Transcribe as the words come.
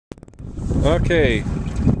Okay,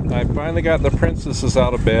 I finally got the princesses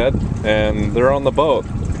out of bed and they're on the boat.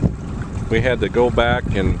 We had to go back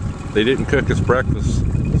and they didn't cook us breakfast,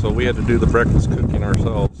 so we had to do the breakfast cooking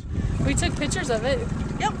ourselves. We took pictures of it.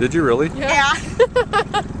 Yep. Did you really? Yeah.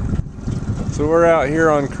 So we're out here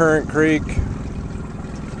on Currant Creek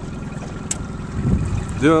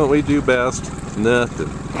doing what we do best, nothing.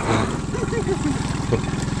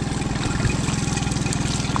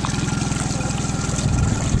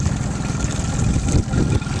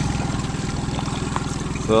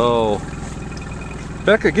 So,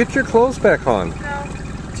 Becca, get your clothes back on. No.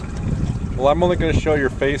 Well, I'm only going to show your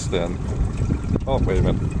face then. Oh, wait a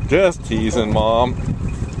minute. Just teasing, Mom.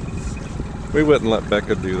 We wouldn't let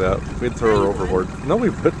Becca do that. We'd throw her overboard. No, we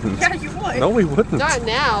wouldn't. Yeah, you would. No, we wouldn't. Not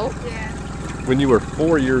now. Yeah. When you were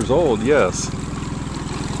 4 years old, yes.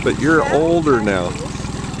 But you're older now.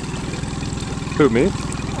 Who, me? A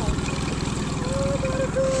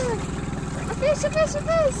fish, a fish, a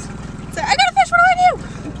fish. So, I got a fish, what do I do?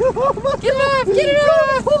 Get it off, get it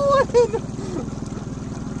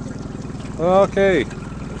off! Okay.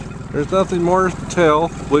 There's nothing more to tell.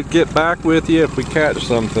 We'll get back with you if we catch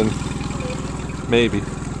something. Maybe.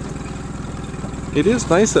 It is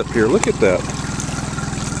nice up here. Look at that.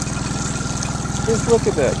 Just look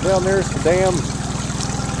at that. Down there's the dam.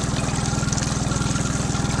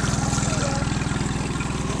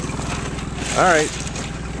 All right.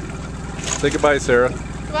 Say goodbye, Sarah.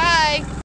 Bye.